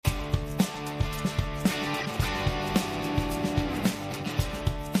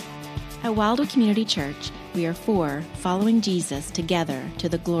At Wildwood Community Church, we are for following Jesus together to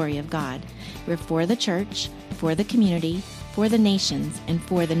the glory of God. We're for the church, for the community, for the nations, and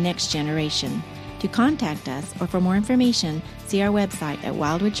for the next generation. To contact us or for more information, see our website at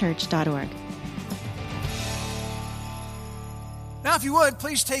wildwoodchurch.org. Now, if you would,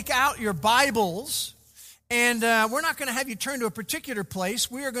 please take out your Bibles. And we're not going to have you turn to a particular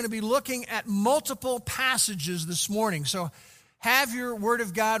place. We are going to be looking at multiple passages this morning. So have your Word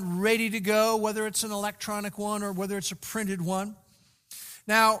of God ready to go, whether it's an electronic one or whether it's a printed one.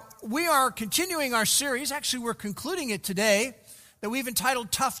 Now, we are continuing our series. Actually, we're concluding it today that we've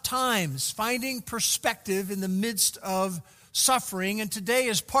entitled Tough Times, Finding Perspective in the Midst of Suffering. And today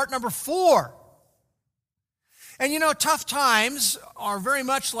is part number 4. And you know, tough times are very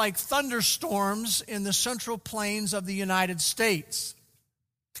much like thunderstorms in the central plains of the United States.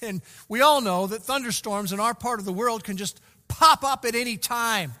 And we all know that thunderstorms in our part of the world can just pop up at any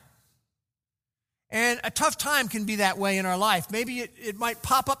time. And a tough time can be that way in our life. Maybe it might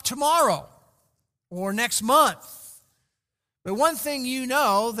pop up tomorrow or next month. But one thing you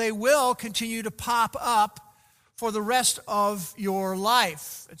know, they will continue to pop up for the rest of your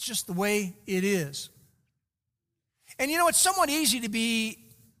life. It's just the way it is. And you know, it's somewhat easy to be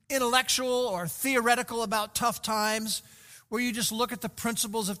intellectual or theoretical about tough times, where you just look at the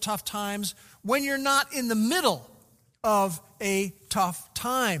principles of tough times when you're not in the middle of a tough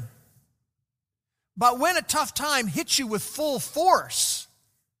time. But when a tough time hits you with full force,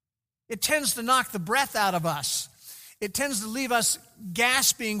 it tends to knock the breath out of us. It tends to leave us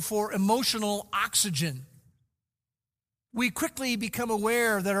gasping for emotional oxygen. We quickly become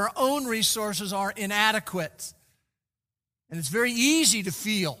aware that our own resources are inadequate. And it's very easy to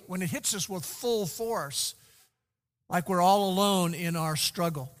feel when it hits us with full force, like we're all alone in our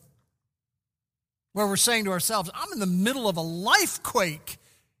struggle. Where we're saying to ourselves, I'm in the middle of a life quake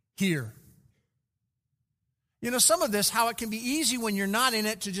here. You know, some of this, how it can be easy when you're not in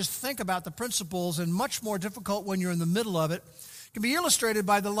it to just think about the principles, and much more difficult when you're in the middle of it, can be illustrated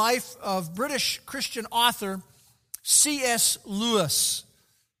by the life of British Christian author C.S. Lewis.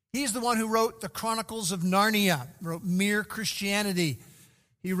 He's the one who wrote the Chronicles of Narnia, wrote Mere Christianity.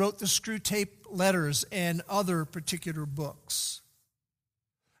 He wrote the Screwtape Letters and other particular books.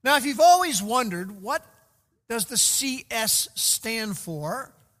 Now, if you've always wondered, what does the CS stand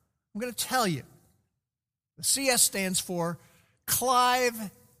for? I'm going to tell you. The CS stands for Clive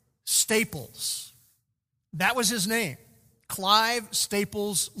Staples. That was his name, Clive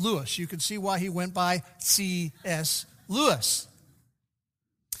Staples Lewis. You can see why he went by C.S. Lewis.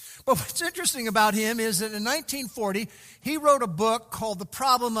 But what's interesting about him is that in 1940, he wrote a book called The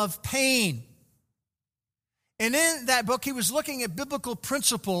Problem of Pain. And in that book, he was looking at biblical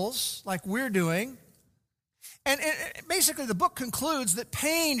principles like we're doing. And basically, the book concludes that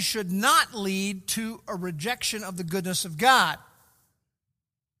pain should not lead to a rejection of the goodness of God.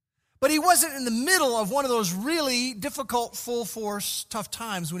 But he wasn't in the middle of one of those really difficult, full-force, tough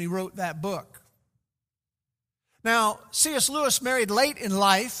times when he wrote that book. Now, C.S. Lewis married late in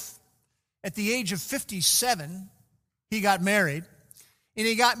life. At the age of 57, he got married. And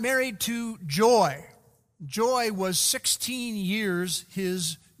he got married to Joy. Joy was 16 years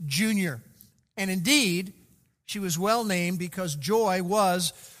his junior. And indeed, she was well named because Joy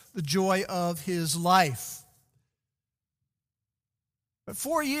was the joy of his life. But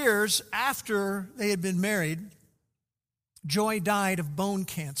 4 years after they had been married, Joy died of bone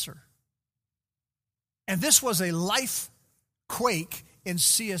cancer. And this was a life quake in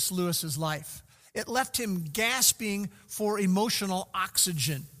C.S. Lewis's life. It left him gasping for emotional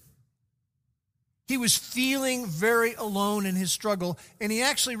oxygen. He was feeling very alone in his struggle, and he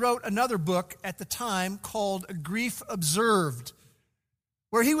actually wrote another book at the time called A Grief Observed,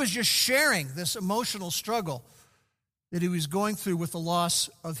 where he was just sharing this emotional struggle that he was going through with the loss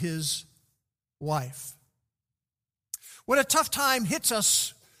of his wife. When a tough time hits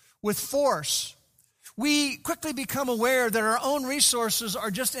us with force, we quickly become aware that our own resources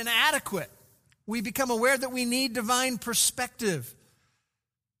are just inadequate. We become aware that we need divine perspective.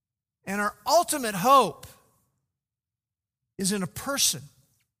 And our ultimate hope is in a person.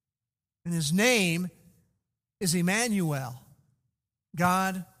 And his name is Emmanuel,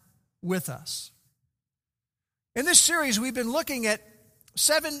 God with us. In this series, we've been looking at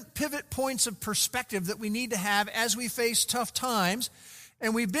 7 pivot points of perspective that we need to have as we face tough times.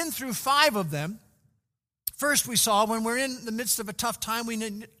 And we've been through 5 of them. First, we saw when we're in the midst of a tough time, we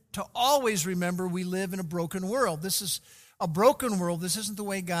need to always remember we live in a broken world. This is a broken world. This isn't the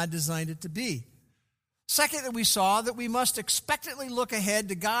way God designed it to be. Second, that we saw that we must expectantly look ahead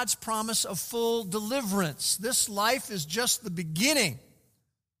to God's promise of full deliverance. This life is just the beginning.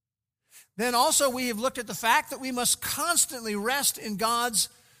 Then also we have looked at the fact that we must constantly rest in God's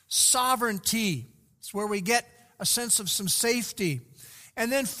sovereignty. It's where we get a sense of some safety.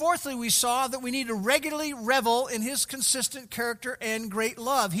 And then fourthly, we saw that we need to regularly revel in his consistent character and great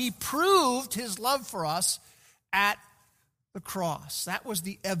love. He proved his love for us at the cross. That was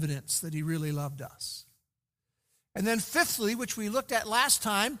the evidence that he really loved us. And then fifthly, which we looked at last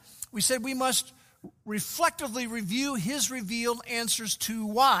time, we said we must reflectively review his revealed answers to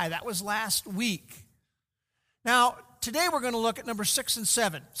why. That was last week. Now, today we're going to look at number 6 and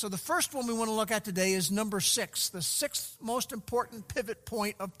 7. So the first one we want to look at today is number 6, the sixth most important pivot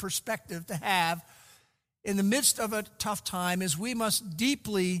point of perspective to have in the midst of a tough time is we must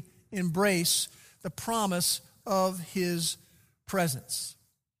deeply embrace the promise of his presence.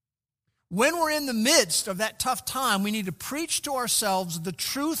 When we're in the midst of that tough time, we need to preach to ourselves the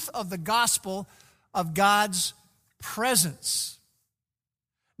truth of the gospel of God's presence.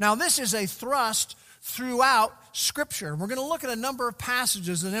 Now, this is a thrust throughout Scripture. We're going to look at a number of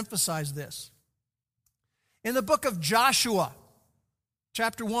passages that emphasize this. In the book of Joshua,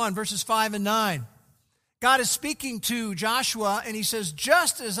 chapter 1, verses 5 and 9, God is speaking to Joshua, and he says,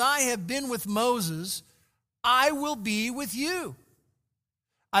 "Just as I have been with Moses, I will be with you.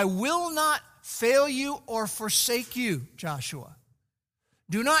 I will not fail you or forsake you, Joshua.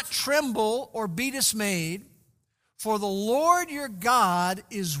 Do not tremble or be dismayed, for the Lord your God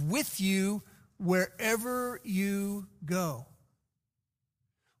is with you wherever you go."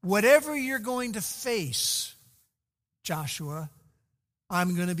 Whatever you're going to face, Joshua,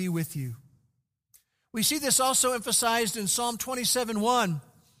 I'm going to be with you. We see this also emphasized in Psalm 27:1,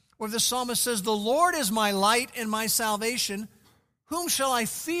 where the psalmist says, "The Lord is my light and my salvation. Whom shall I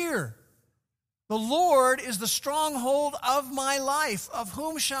fear? The Lord is the stronghold of my life. Of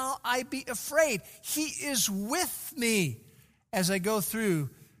whom shall I be afraid? He is with me as I go through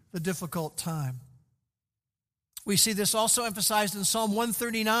the difficult time." We see this also emphasized in Psalm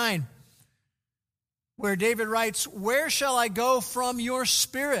 139, where David writes, "Where shall I go from your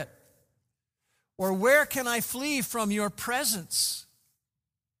spirit? Or where can I flee from your presence?"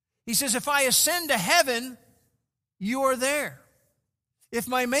 He says, "If I ascend to heaven, you are there.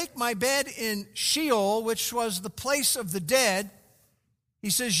 If I make my bed in Sheol," which was the place of the dead, he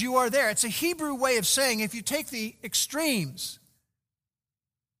says, "you are there." It's a Hebrew way of saying if you take the extremes,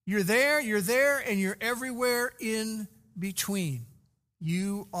 you're there, and you're everywhere in between.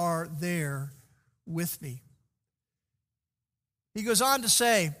 You are there with me. He goes on to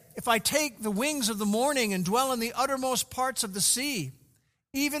say, "If I take the wings of the morning and dwell in the uttermost parts of the sea,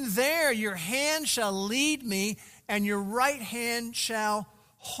 even there your hand shall lead me, and your right hand shall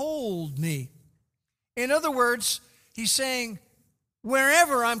hold me." In other words, he's saying,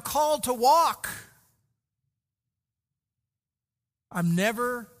 wherever I'm called to walk, I'm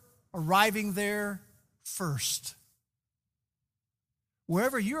never arriving there first.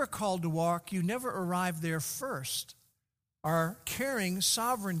 Wherever you're called to walk, you never arrive there first. Our caring,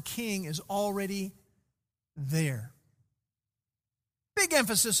 sovereign King is already there. Big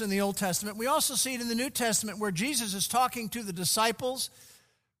emphasis in the Old Testament. We also see it in the New Testament where Jesus is talking to the disciples,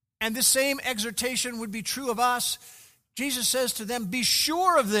 and this same exhortation would be true of us. Jesus says to them, "Be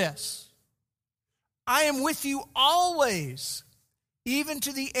sure of this. I am with you always, even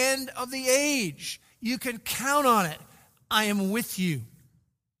to the end of the age. You can count on it. I am with you."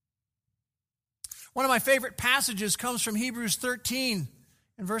 One of my favorite passages comes from Hebrews 13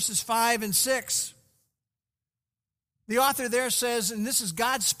 in verses 5 and 6. The author there says, and this is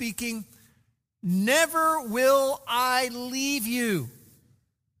God speaking, "Never will I leave you."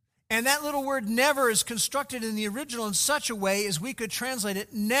 And that little word "never" is constructed in the original in such a way as we could translate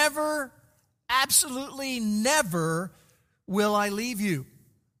it, "Never, absolutely never will I leave you.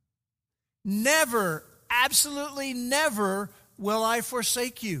 Never, absolutely never will I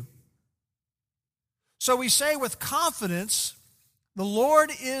forsake you." So we say with confidence, "The Lord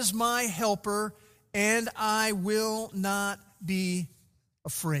is my helper, and I will not be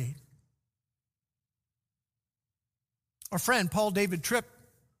afraid." Our friend Paul David Tripp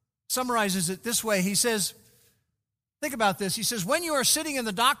summarizes it this way. He says, think about this. He says, "When you are sitting in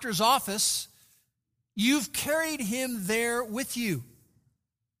the doctor's office, you've carried him there with you.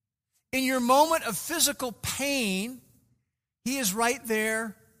 In your moment of physical pain, he is right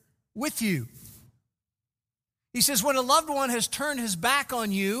there with you." He says, "When a loved one has turned his back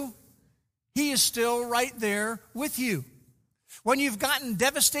on you, he is still right there with you. When you've gotten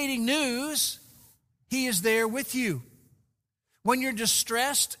devastating news, he is there with you. When you're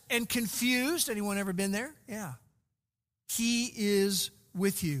distressed and confused," anyone ever been there? Yeah. "He is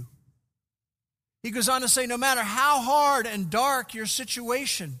with you." He goes on to say, "No matter how hard and dark your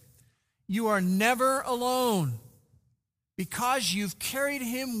situation, You are never alone because you've carried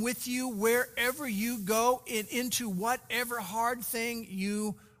him with you wherever you go and into whatever hard thing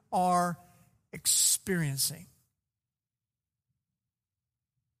you are experiencing.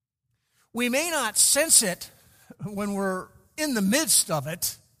 We may not sense it when we're in the midst of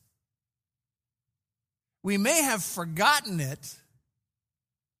it. We may have forgotten it.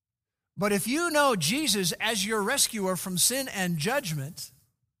 But if you know Jesus as your rescuer from sin and judgment,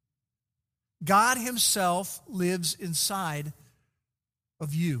 God himself lives inside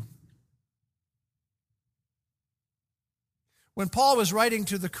of you. When Paul was writing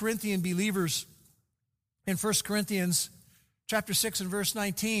to the Corinthian believers in 1 Corinthians chapter 6 and verse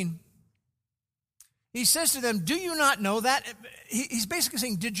 19, he says to them, do you not know that? He's basically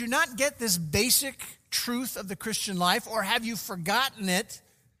saying, did you not get this basic truth of the Christian life, or have you forgotten it?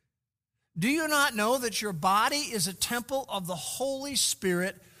 Do you not know that your body is a temple of the Holy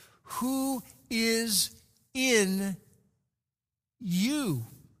Spirit who is in you?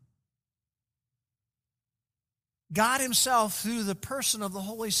 God himself, through the person of the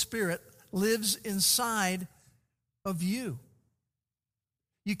Holy Spirit, lives inside of you.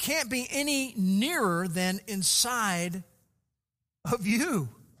 You can't be any nearer than inside of you.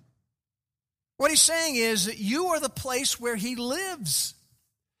 What he's saying is that you are the place where he lives.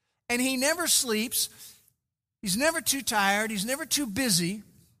 And he never sleeps. He's never too tired. He's never too busy.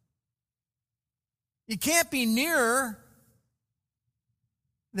 You can't be nearer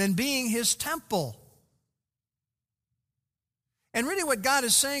than being his temple. And really what God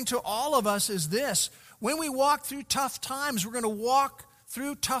is saying to all of us is this: when we walk through tough times, we're going to walk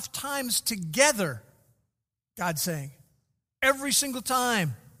through tough times together, God's saying, every single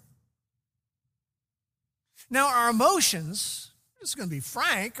time. Now, our emotions, it's going to be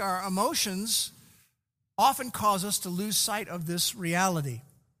frank, our emotions often cause us to lose sight of this reality.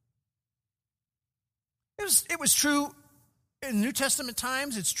 It was true in New Testament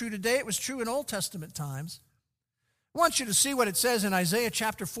times. It's true today. It was true in Old Testament times. I want you to see what it says in Isaiah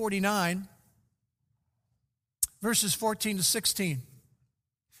chapter 49, verses 14 to 16.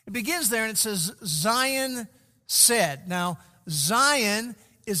 It begins there and it says, Zion said. Now, Zion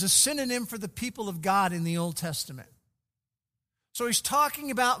is a synonym for the people of God in the Old Testament. So he's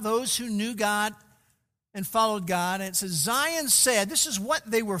talking about those who knew God and followed God. And it says, Zion said, this is what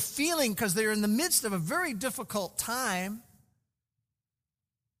they were feeling because they're in the midst of a very difficult time.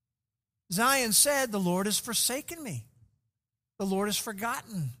 Zion said, the Lord has forsaken me. The Lord has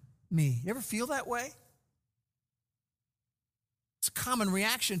forgotten me. You ever feel that way? It's a common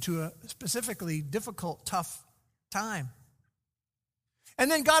reaction to a specifically difficult, tough time.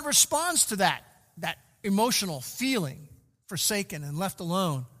 And then God responds to that emotional feeling, forsaken and left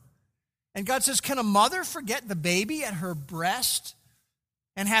alone. And God says, can a mother forget the baby at her breast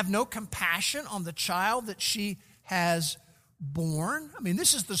and have no compassion on the child that she has born? I mean,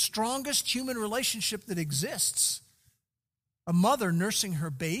 this is the strongest human relationship that exists. A mother nursing her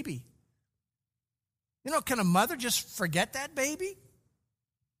baby. You know, can a mother just forget that baby?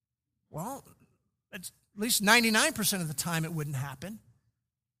 Well, at least 99% of the time it wouldn't happen.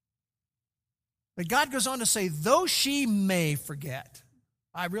 But God goes on to say, though she may forget,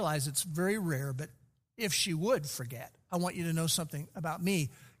 I realize it's very rare, but if she would forget, I want you to know something about me.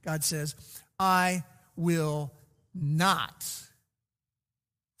 God says, I will not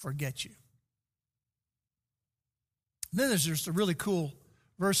forget you. Then there's just a really cool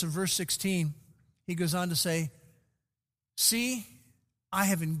verse in verse 16. He goes on to say, see, I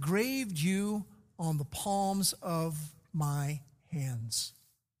have engraved you on the palms of my hands.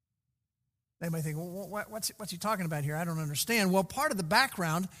 They might think, well, what's he talking about here? I don't understand. Well, part of the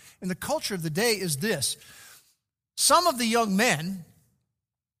background in the culture of the day is this. Some of the young men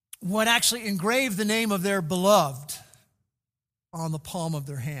would actually engrave the name of their beloved on the palm of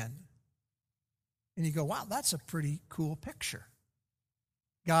their hand. And you go, wow, that's a pretty cool picture.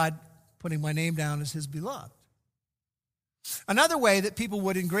 God putting my name down as his beloved. Another way that people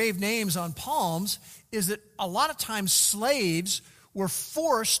would engrave names on palms is that a lot of times slaves were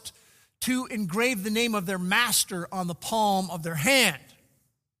forced to engrave the name of their master on the palm of their hand.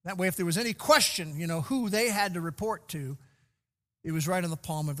 That way, if there was any question, who they had to report to, it was right on the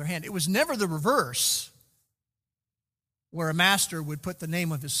palm of their hand. It was never the reverse, where a master would put the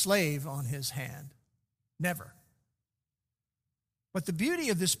name of his slave on his hand. Never. But the beauty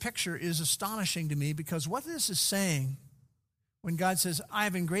of this picture is astonishing to me, because what this is saying, when God says, I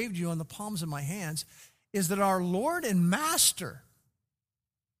have engraved you on the palms of my hands, is that our Lord and Master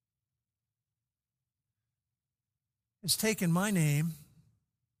has taken my name,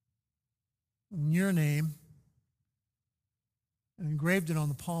 and your name, and engraved it on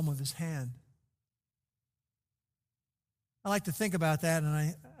the palm of his hand. I like to think about that,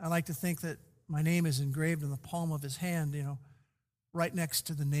 and I like to think that my name is engraved in the palm of his hand, right next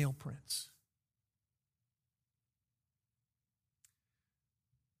to the nail prints.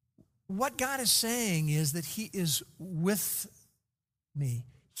 What God is saying is that he is with me.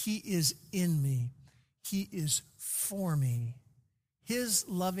 He is in me. He is for me. His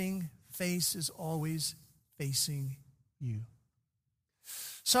loving face is always facing you.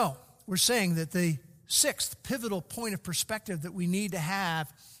 So, we're saying that the sixth pivotal point of perspective that we need to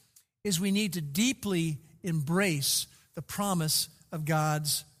have is we need to deeply embrace the promise of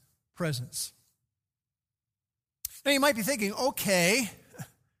God's presence. Now, you might be thinking, okay,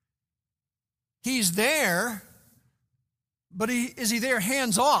 he's there, but is he there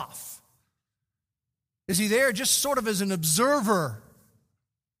hands off? Is he there just sort of as an observer?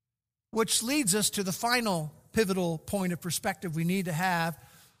 Which leads us to the final pivotal point of perspective we need to have.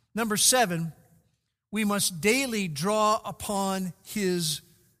 Number 7, we must daily draw upon his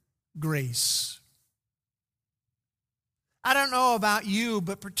grace. I don't know about you,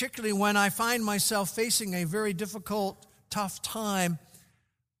 but particularly when I find myself facing a very difficult, tough time,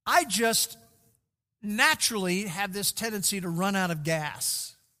 I just naturally have this tendency to run out of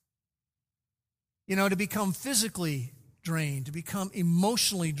gas. To become physically drained, to become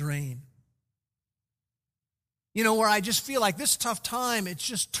emotionally drained. Where I just feel like this tough time, it's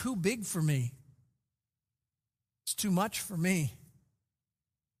just too big for me. It's too much for me.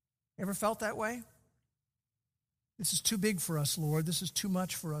 Ever felt that way? This is too big for us, Lord. This is too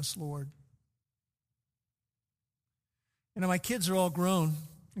much for us, Lord. My kids are all grown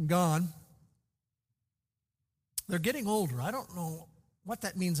and gone. They're getting older. I don't know what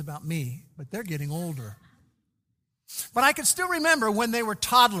that means about me, but they're getting older. But I can still remember when they were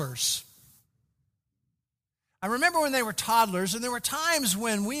toddlers. I remember when they were toddlers, and there were times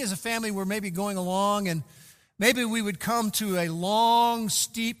when we as a family were maybe going along, and maybe we would come to a long,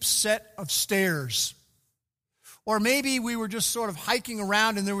 steep set of stairs. Or maybe we were just sort of hiking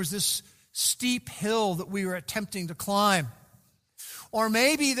around, and there was this steep hill that we were attempting to climb. Or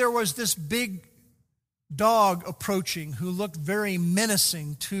maybe there was this big dog approaching who looked very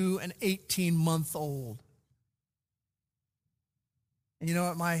menacing to an 18-month-old. And you know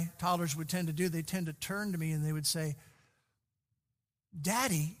what my toddlers would tend to do? They tend to turn to me and they would say,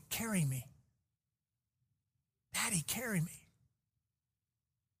 "Daddy, carry me. Daddy, carry me."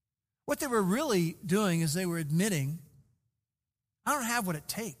 What they were really doing is they were admitting, I don't have what it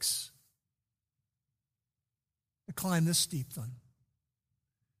takes to climb this steep thing.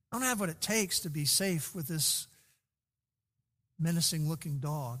 I don't have what it takes to be safe with this menacing-looking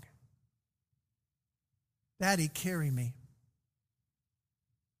dog. Daddy, carry me.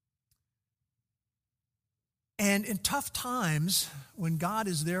 And in tough times, when God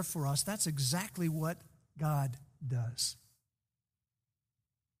is there for us, that's exactly what God does.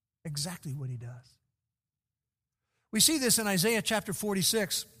 Exactly what he does. We see this in Isaiah chapter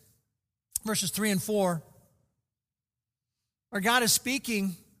 46, verses 3 and 4, where God is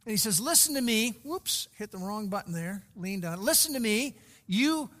speaking, and he says, "Listen to me." Whoops, hit the wrong button there. Leaned on. "Listen to me,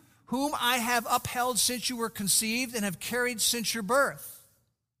 you whom I have upheld since you were conceived and have carried since your birth."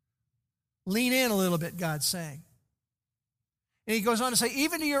 Lean in a little bit, God's saying. And he goes on to say,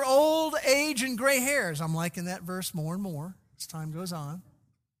 "Even to your old age and gray hairs." I'm liking that verse more and more as time goes on.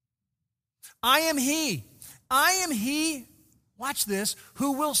 "I am he. I am he," watch this,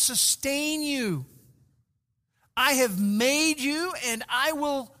 "who will sustain you. I have made you, and I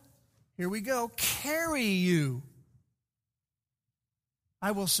will," here we go, "carry you.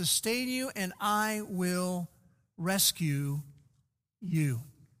 I will sustain you, and I will rescue you."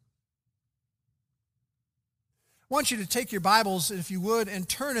 I want you to take your Bibles, if you would, and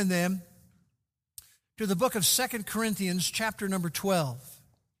turn in them to the book of 2 Corinthians, chapter number 12.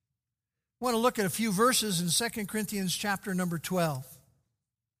 I want to look at a few verses in 2 Corinthians, chapter number 12,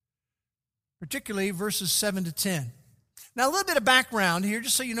 particularly verses 7 to 10. Now, a little bit of background here,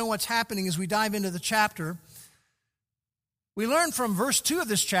 just so you know what's happening as we dive into the chapter. We learn from verse 2 of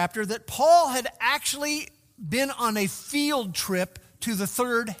this chapter that Paul had actually been on a field trip to the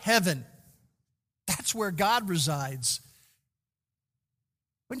third heaven. That's where God resides.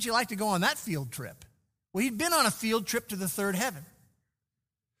 Wouldn't you like to go on that field trip? Well, he'd been on a field trip to the third heaven.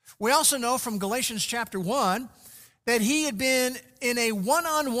 We also know from Galatians chapter 1 that he had been in a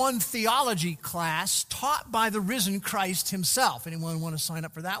one-on-one theology class taught by the risen Christ himself. Anyone want to sign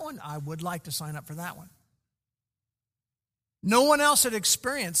up for that one? I would like to sign up for that one. No one else had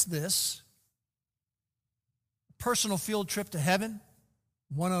experienced this. Personal field trip to heaven,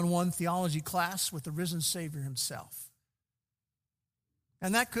 one-on-one theology class with the risen Savior himself.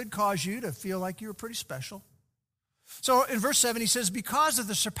 And that could cause you to feel like you were pretty special. So in verse 7, he says, because of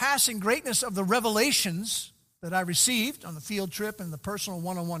the surpassing greatness of the revelations that I received on the field trip and the personal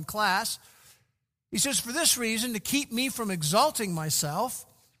one-on-one class, he says, for this reason, to keep me from exalting myself,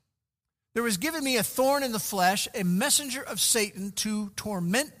 there was given me a thorn in the flesh, a messenger of Satan to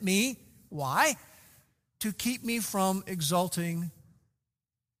torment me. Why? To keep me from exalting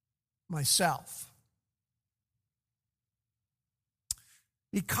myself.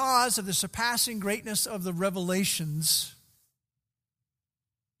 Because of the surpassing greatness of the revelations,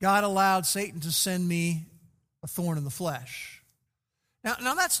 God allowed Satan to send me a thorn in the flesh.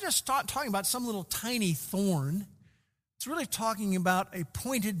 Now that's just talking about some little tiny thorn. It's really talking about a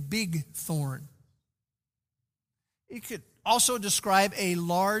pointed big thorn. It could also describe a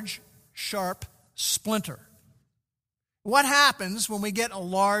large, sharp splinter. What happens when we get a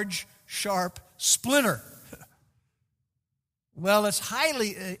large, sharp splinter? Well, it's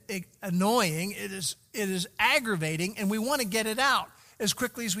highly annoying, it is aggravating, and we want to get it out as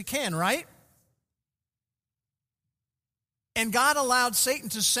quickly as we can, right? And God allowed Satan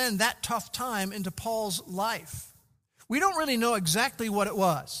to send that tough time into Paul's life. We don't really know exactly what it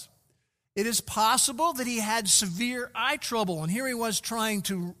was. It is possible that he had severe eye trouble, and here he was trying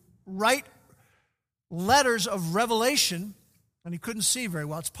to write letters of revelation, and he couldn't see very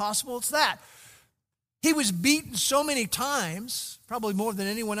well. It's possible it's that. He was beaten so many times, probably more than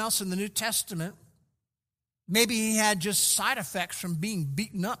anyone else in the New Testament. Maybe he had just side effects from being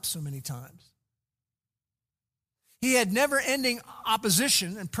beaten up so many times. He had never-ending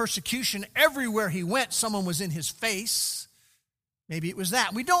opposition and persecution. Everywhere he went, someone was in his face. Maybe it was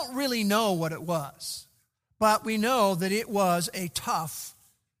that. We don't really know what it was, but we know that it was a tough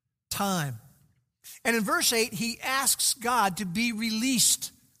time. And in verse 8, he asks God to be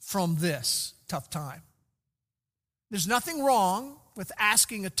released from this tough time. There's nothing wrong with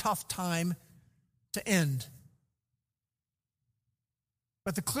asking a tough time to end.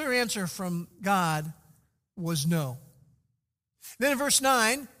 But the clear answer from God was no. Then in verse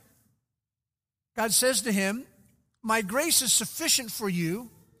 9, God says to him, my grace is sufficient for you,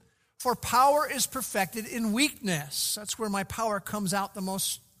 for power is perfected in weakness. That's where my power comes out the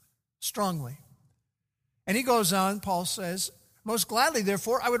most strongly. And he goes on, Paul says, most gladly,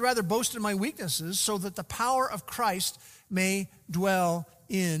 therefore, I would rather boast in my weaknesses so that the power of Christ may dwell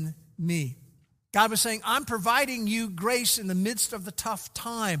in me. God was saying, I'm providing you grace in the midst of the tough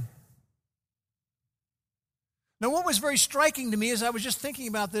time. Now, what was very striking to me as I was just thinking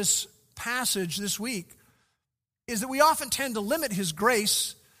about this passage this week is that we often tend to limit his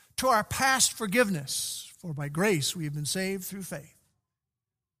grace to our past forgiveness. For by grace we have been saved through faith.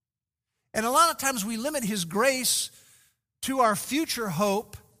 And a lot of times we limit his grace to our future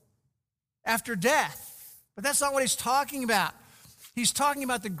hope after death. But that's not what he's talking about. He's talking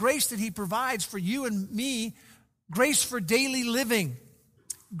about the grace that he provides for you and me, grace for daily living,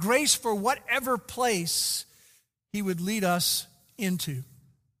 grace for whatever place he would lead us into.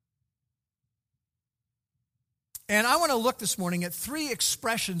 And I want to look this morning at three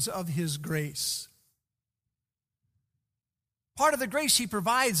expressions of his grace. Part of the grace he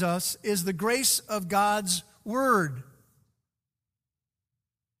provides us is the grace of God's word.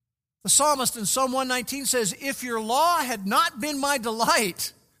 The psalmist in Psalm 119 says, if your law had not been my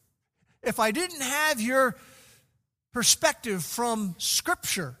delight, if I didn't have your perspective from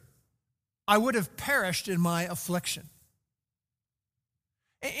Scripture, I would have perished in my affliction.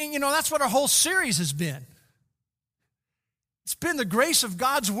 And you know, that's what our whole series has been. It's been the grace of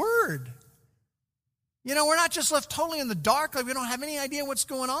God's word. You know, we're not just left totally in the dark, like we don't have any idea what's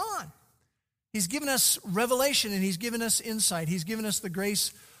going on. He's given us revelation and he's given us insight. He's given us the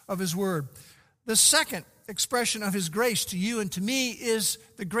grace of his word. The second expression of his grace to you and to me is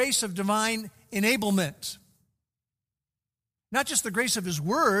the grace of divine enablement. Not just the grace of his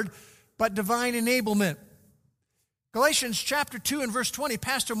word, but divine enablement. Galatians chapter 2 and verse 20,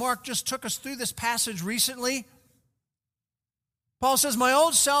 Pastor Mark just took us through this passage recently. Paul says, my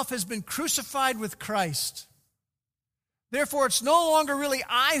old self has been crucified with Christ. Therefore, it's no longer really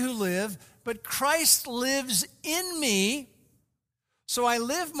I who live, but Christ lives in me. So I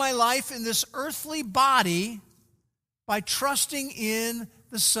live my life in this earthly body by trusting in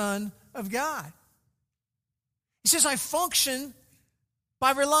the Son of God. He says, I function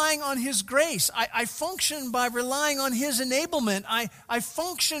by relying on his grace. I function by relying on his enablement. I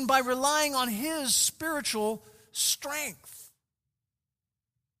function by relying on his spiritual strength.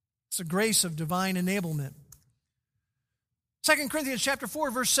 It's the grace of divine enablement. 2 Corinthians chapter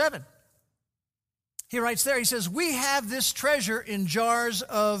 4, verse 7. He writes there, he says, we have this treasure in jars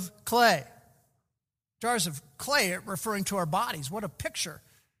of clay. Jars of clay referring to our bodies. What a picture.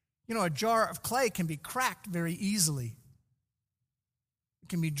 You know, a jar of clay can be cracked very easily. It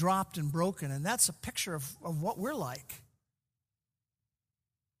can be dropped and broken, and that's a picture of what we're like.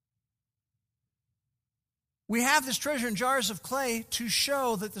 We have this treasure in jars of clay to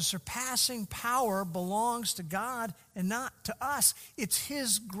show that the surpassing power belongs to God and not to us. It's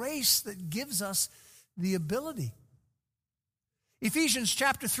His grace that gives us the ability. Ephesians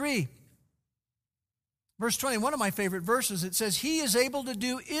chapter 3, verse 20, one of my favorite verses, it says, He is able to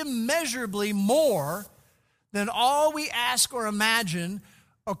do immeasurably more than all we ask or imagine,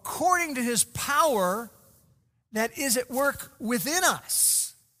 according to His power that is at work within us.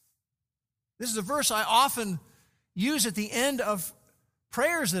 This is a verse I often use at the end of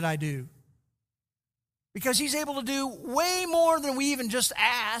prayers that I do, because He's able to do way more than we even just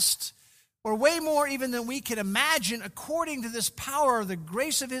asked, or way more even than we can imagine, according to this power, the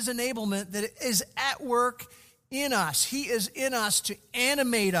grace of His enablement that is at work in us. He is in us to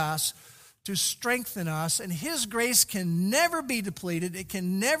animate us, to strengthen us, and His grace can never be depleted. It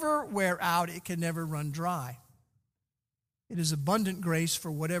can never wear out. It can never run dry. It is abundant grace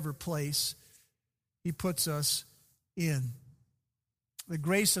for whatever place He puts us in. The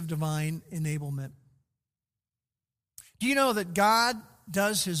grace of divine enablement. Do you know that God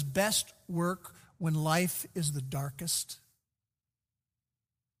does His best work when life is the darkest?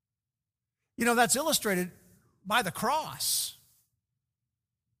 You know, that's illustrated by the cross.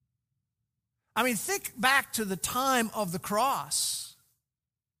 I mean, think back to the time of the cross.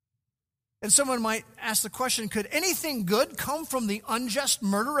 And someone might ask the question, could anything good come from the unjust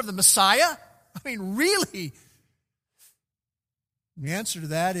murder of the Messiah? I mean, really? The answer to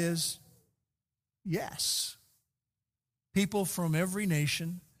that is yes. People from every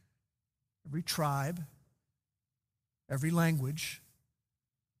nation, every tribe, every language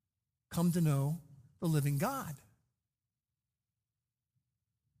come to know the living God.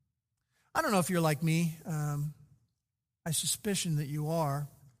 I don't know if you're like me. I suspicion that you are.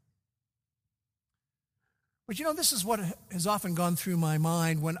 But you know, this is what has often gone through my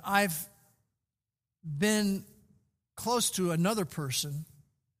mind when I've been close to another person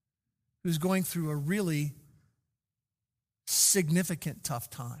who's going through a really significant tough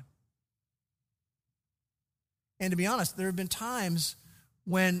time. And to be honest, there have been times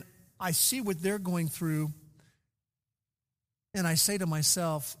when I see what they're going through and I say to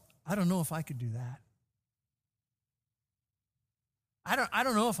myself, I don't know if I could do that. I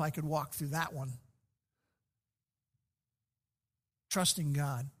don't know if I could walk through that one. Trusting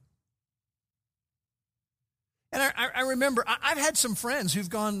God. And I remember, I've had some friends who've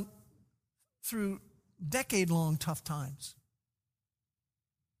gone through decade-long tough times.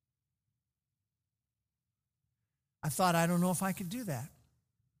 I thought, I don't know if I could do that.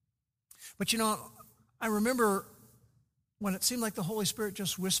 But you know, I remember when it seemed like the Holy Spirit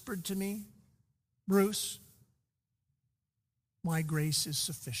just whispered to me, Bruce, my grace is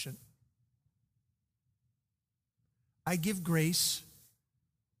sufficient. I give grace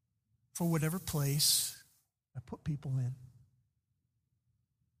for whatever place I put people in.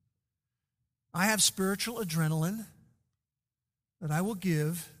 I have spiritual adrenaline that I will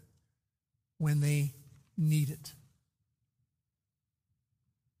give when they need it.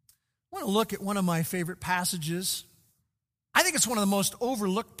 I want to look at one of my favorite passages. I think it's one of the most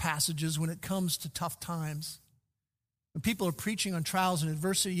overlooked passages when it comes to tough times. When people are preaching on trials and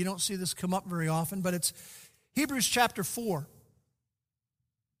adversity, you don't see this come up very often, but it's Hebrews chapter 4.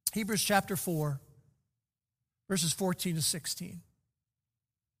 Hebrews chapter 4, verses 14 to 16.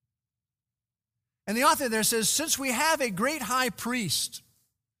 And the author there says, since we have a great high priest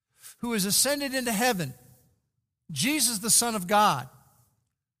who has ascended into heaven, Jesus the Son of God,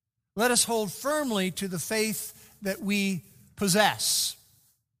 let us hold firmly to the faith that we possess.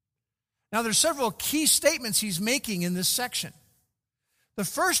 Now, there's several key statements he's making in this section. The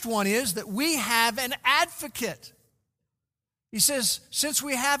first one is that we have an advocate. He says, since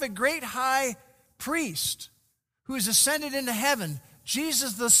we have a great high priest who has ascended into heaven,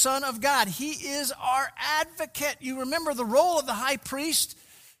 Jesus the Son of God, He is our advocate. You remember the role of the high priest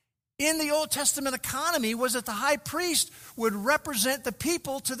in the Old Testament economy was that the high priest would represent the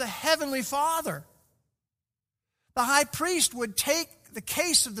people to the Heavenly Father. The high priest would take the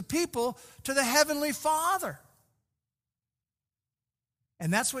case of the people to the Heavenly Father.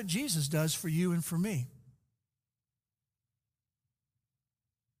 And that's what Jesus does for you and for me.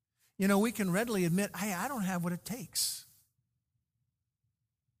 You know, we can readily admit, hey, I don't have what it takes.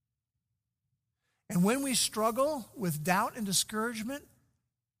 And when we struggle with doubt and discouragement,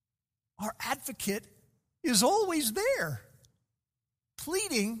 our advocate is always there,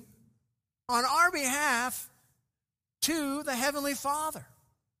 pleading on our behalf to the Heavenly Father.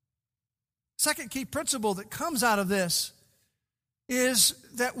 Second key principle that comes out of this is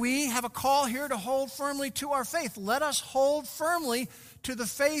that we have a call here to hold firmly to our faith. Let us hold firmly to the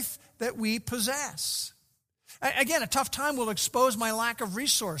faith that we possess. Again, a tough time will expose my lack of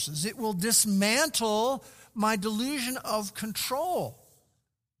resources. It will dismantle my delusion of control.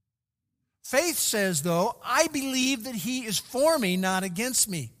 Faith says, though, I believe that He is for me, not against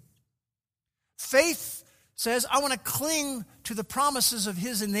me. Faith says, I want to cling to the promises of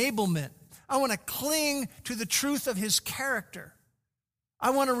His enablement. I want to cling to the truth of His character.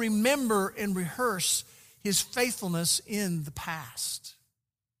 I want to remember and rehearse His faithfulness in the past.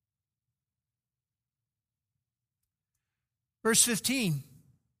 Verse 15,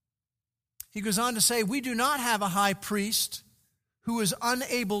 he goes on to say, we do not have a high priest who is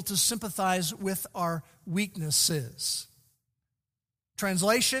unable to sympathize with our weaknesses.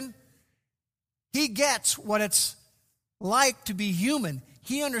 Translation, He gets what it's like to be human.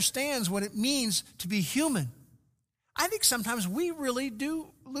 He understands what it means to be human. I think sometimes we really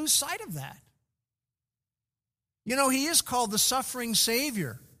do lose sight of that. You know, He is called the suffering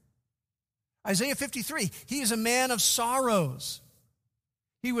Savior. Isaiah 53, He is a man of sorrows.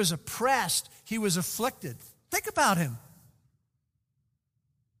 He was oppressed. He was afflicted. Think about Him.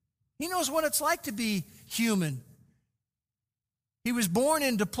 He knows what it's like to be human. He was born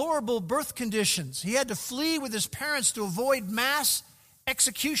in deplorable birth conditions. He had to flee with his parents to avoid mass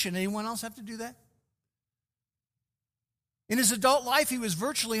execution. Anyone else have to do that? In his adult life, he was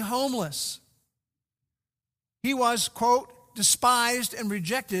virtually homeless. He was, quote, despised and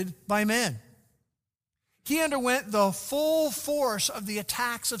rejected by men. He underwent the full force of the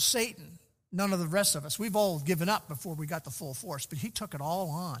attacks of Satan. None of the rest of us. We've all given up before we got the full force, but He took it all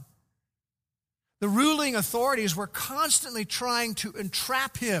on. The ruling authorities were constantly trying to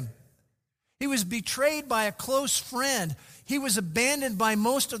entrap Him. He was betrayed by a close friend. He was abandoned by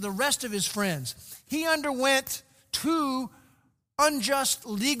most of the rest of His friends. He underwent 2 unjust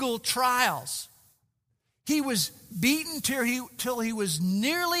legal trials. He was beaten till he was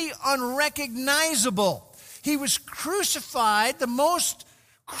nearly unrecognizable. He was crucified, the most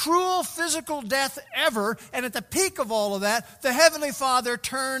cruel physical death ever, and at the peak of all of that, the Heavenly Father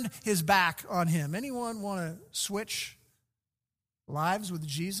turned His back on Him. Anyone want to switch lives with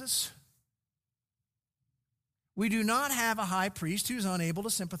Jesus? We do not have a high priest who's unable to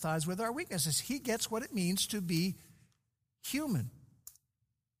sympathize with our weaknesses. He gets what it means to be human.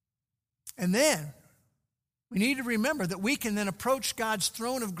 And then we need to remember that we can then approach God's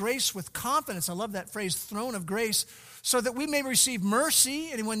throne of grace with confidence. I love that phrase, throne of grace, so that we may receive mercy.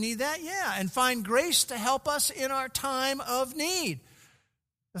 Anyone need that? Yeah. And find grace to help us in our time of need.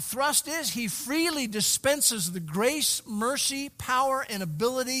 The thrust is He freely dispenses the grace, mercy, power, and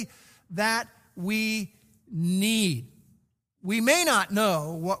ability that we need. We may not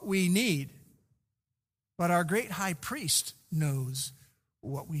know what we need, but our great high priest knows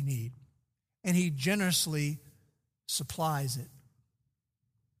what we need. And He generously supplies it.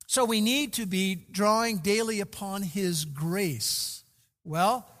 So we need to be drawing daily upon His grace.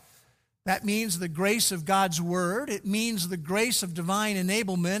 Well, that means the grace of God's Word. It means the grace of divine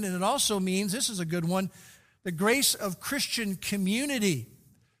enablement. And it also means, this is a good one, the grace of Christian community.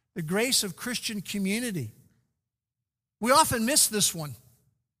 The grace of Christian community. We often miss this one.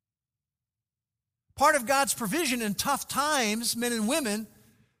 Part of God's provision in tough times, men and women,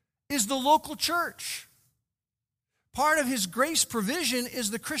 is the local church. Part of His grace provision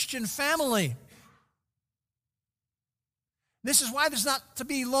is the Christian family. This is why there's not to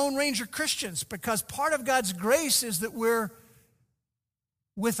be Lone Ranger Christians, because part of God's grace is that we're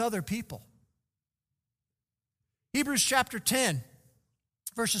with other people. Hebrews chapter 10,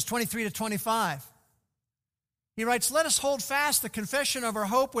 verses 23 to 25. He writes, let us hold fast the confession of our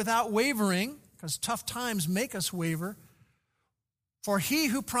hope without wavering, because tough times make us waver. For He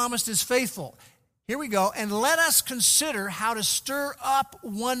who promised is faithful. Here we go. And let us consider how to stir up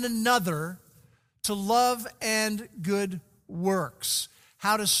one another to love and good works.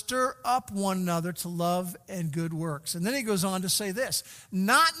 How to stir up one another to love and good works. And then he goes on to say this,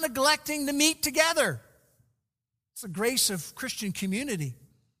 not neglecting to meet together. It's the grace of Christian community.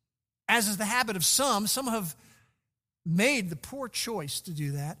 As is the habit of some have made the poor choice to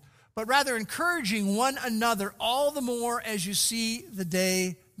do that, but rather encouraging one another all the more as you see the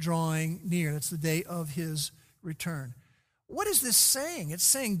day drawing near. That's the day of His return. What is this saying? It's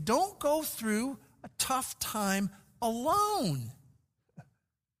saying don't go through a tough time alone.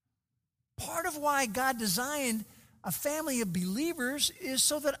 Part of why God designed a family of believers is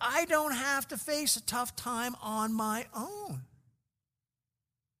so that I don't have to face a tough time on my own.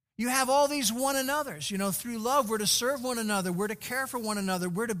 You have all these one another's. Through love, we're to serve one another. We're to care for one another.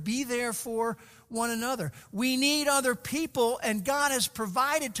 We're to be there for one another. We need other people, and God has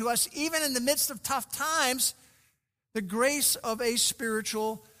provided to us, even in the midst of tough times, the grace of a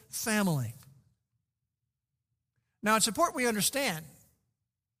spiritual family. Now, it's important we understand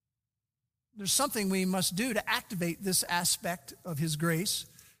there's something we must do to activate this aspect of His grace.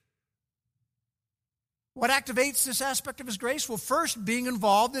 What activates this aspect of His grace? Well, first, being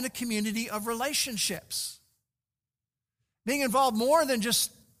involved in a community of relationships. Being involved more than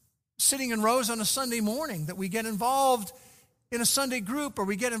just sitting in rows on a Sunday morning, that we get involved in a Sunday group, or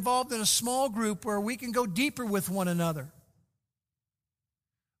we get involved in a small group where we can go deeper with one another.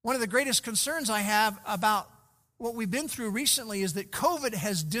 One of the greatest concerns I have about what we've been through recently is that COVID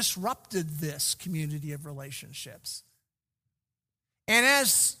has disrupted this community of relationships. And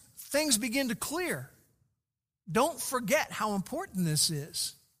as things begin to clear, don't forget how important this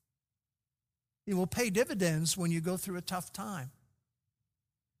is. It will pay dividends when you go through a tough time.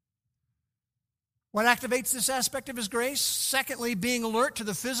 What activates this aspect of His grace? Secondly, being alert to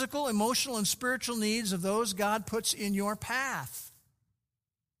the physical, emotional, and spiritual needs of those God puts in your path.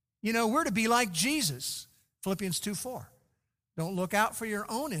 We're to be like Jesus. Philippians 2:4. Don't look out for your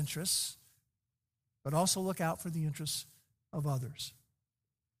own interests, but also look out for the interests of others.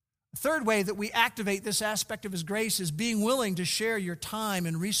 The third way that we activate this aspect of His grace is being willing to share your time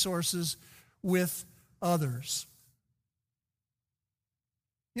and resources with others.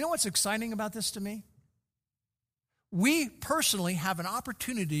 You know what's exciting about this to me? We personally have an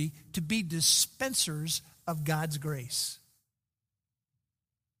opportunity to be dispensers of God's grace.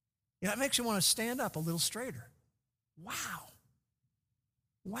 It makes you want to stand up a little straighter. Wow.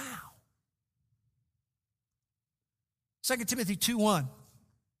 2 Timothy 2:1.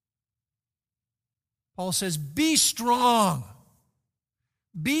 Paul says, be strong.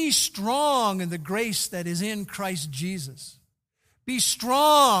 Be strong in the grace that is in Christ Jesus. Be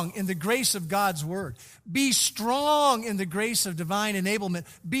strong in the grace of God's word. Be strong in the grace of divine enablement.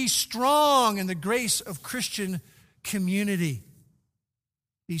 Be strong in the grace of Christian community.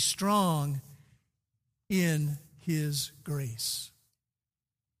 Be strong in His grace.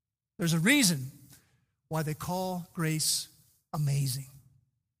 There's a reason why they call grace amazing.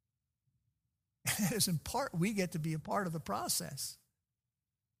 And as in part, we get to be a part of the process.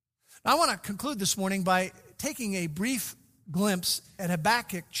 Now, I want to conclude this morning by taking a brief glimpse at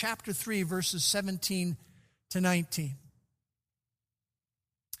Habakkuk chapter 3, verses 17 to 19.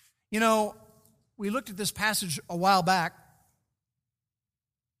 We looked at this passage a while back.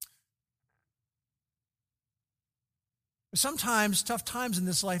 Sometimes tough times in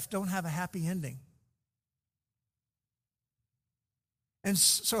this life don't have a happy ending. And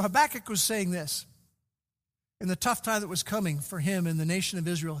so Habakkuk was saying this in the tough time that was coming for him and the nation of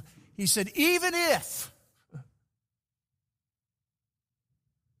Israel. He said, even if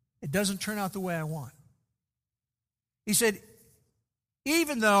it doesn't turn out the way I want. He said,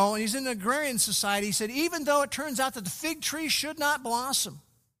 even though, and he's in an agrarian society, he said, even though it turns out that the fig tree should not blossom,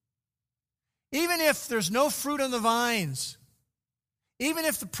 even if there's no fruit on the vines, even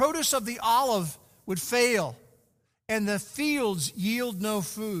if the produce of the olive would fail and the fields yield no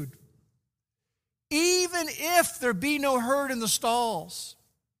food, even if there be no herd in the stalls,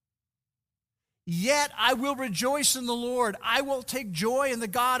 yet I will rejoice in the Lord. I will take joy in the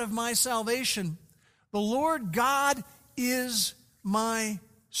God of my salvation. The Lord God is my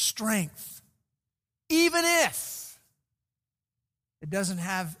strength. Even if it doesn't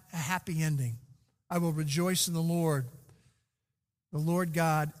have a happy ending, I will rejoice in the Lord. The Lord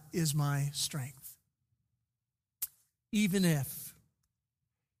God is my strength. Even if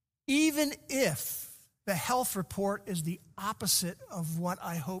the health report is the opposite of what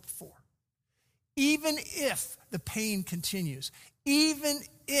I hoped for, even if the pain continues, even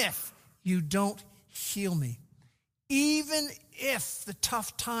if you don't heal me, even if the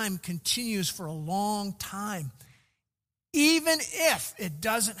tough time continues for a long time, even if it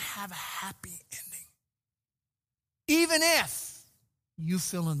doesn't have a happy ending, even if you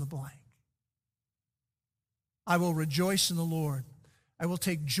fill in the blank, I will rejoice in the Lord. I will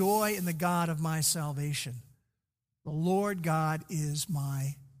take joy in the God of my salvation. The Lord God is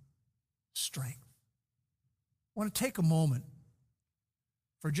my strength. I want to take a moment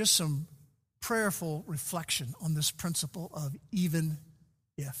for just some prayerful reflection on this principle of even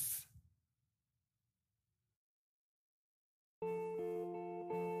if.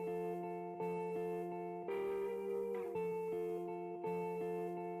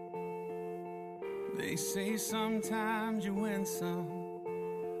 They say sometimes you win some,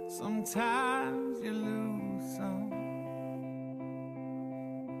 sometimes you lose some.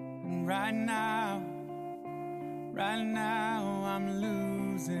 right now I'm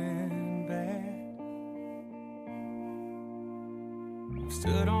losing bad. I've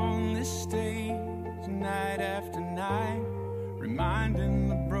stood on this stage night after night, reminding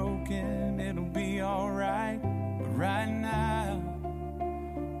the broken it'll be alright. But right now,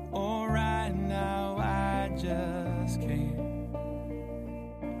 oh right now, I just can't.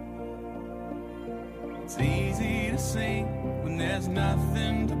 It's easy to sing when there's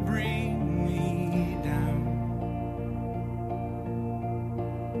nothing to bring me down.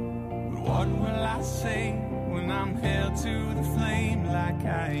 But what will I say when I'm held to the flame like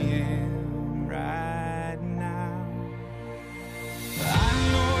I am right now? I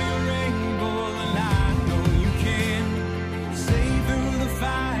know you're able and I know you can save through the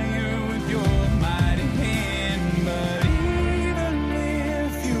fire with your mighty hand. But even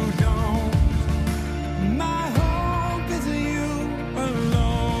if you don't, my hope is you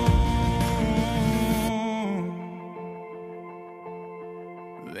alone.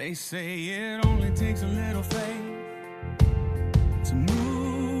 They say it only takes a little faith to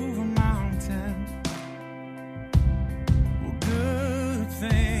move a mountain. Well, good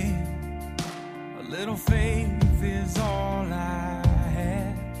thing, a little faith is all I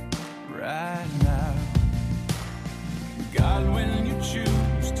have right now. God, when you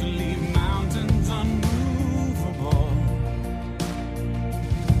choose to leave mountains unmovable,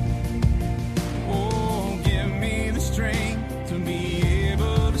 oh, give me the strength to be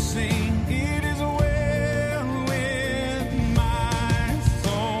able to sing. It is well with my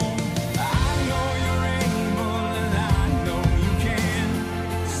soul. I know you're able and I know you can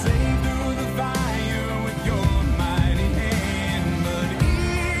save through the fire with your mighty hand. But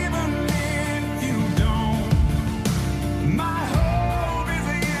even if you don't, my hope is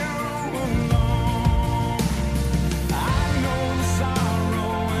you alone. I know the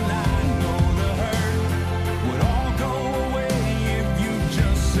sorrow and I know the hurt would all go away if you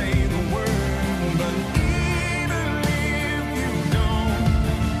just say the word. But even if you don't,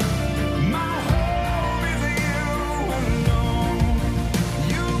 my hope is you alone.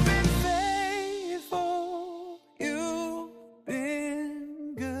 You've been faithful, you've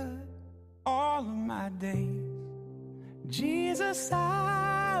been good all of my days. Jesus,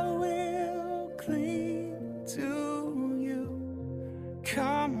 I will cling to you,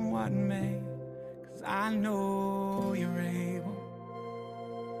 come what may, 'cause I know you're able,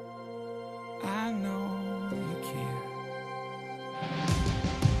 I know you can.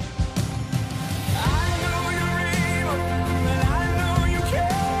 I know you're able, and I know you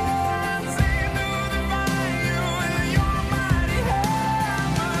can save through the fire with your mighty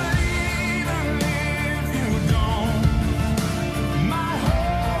hand. But even if you don't, my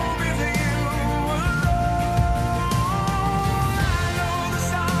hope is you alone. I know the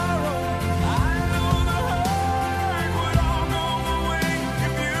sorrow, I know the hurt would all go away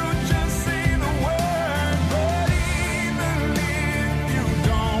if you just say the word. But even if you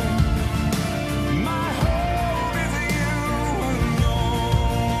don't, my hope is you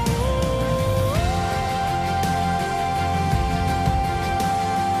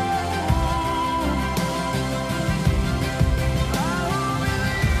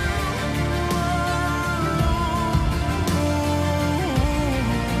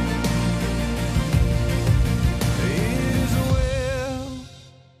It is well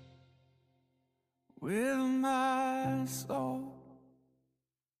with my soul.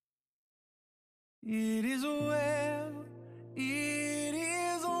 It is well, it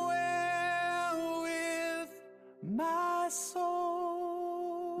is well with my soul.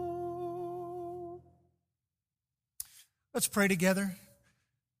 Let's pray together.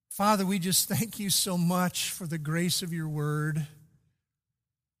 Father, we just thank you so much for the grace of your word.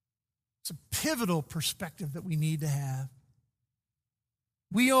 It's a pivotal perspective that we need to have.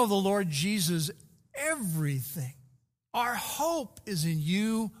 We owe the Lord Jesus everything. Our hope is in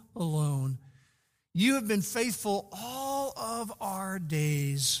you alone. You have been faithful all of our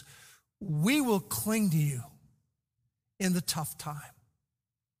days. We will cling to you in the tough time.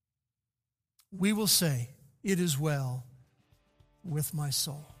 We will say, it is well with my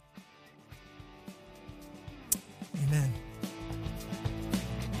soul. Amen.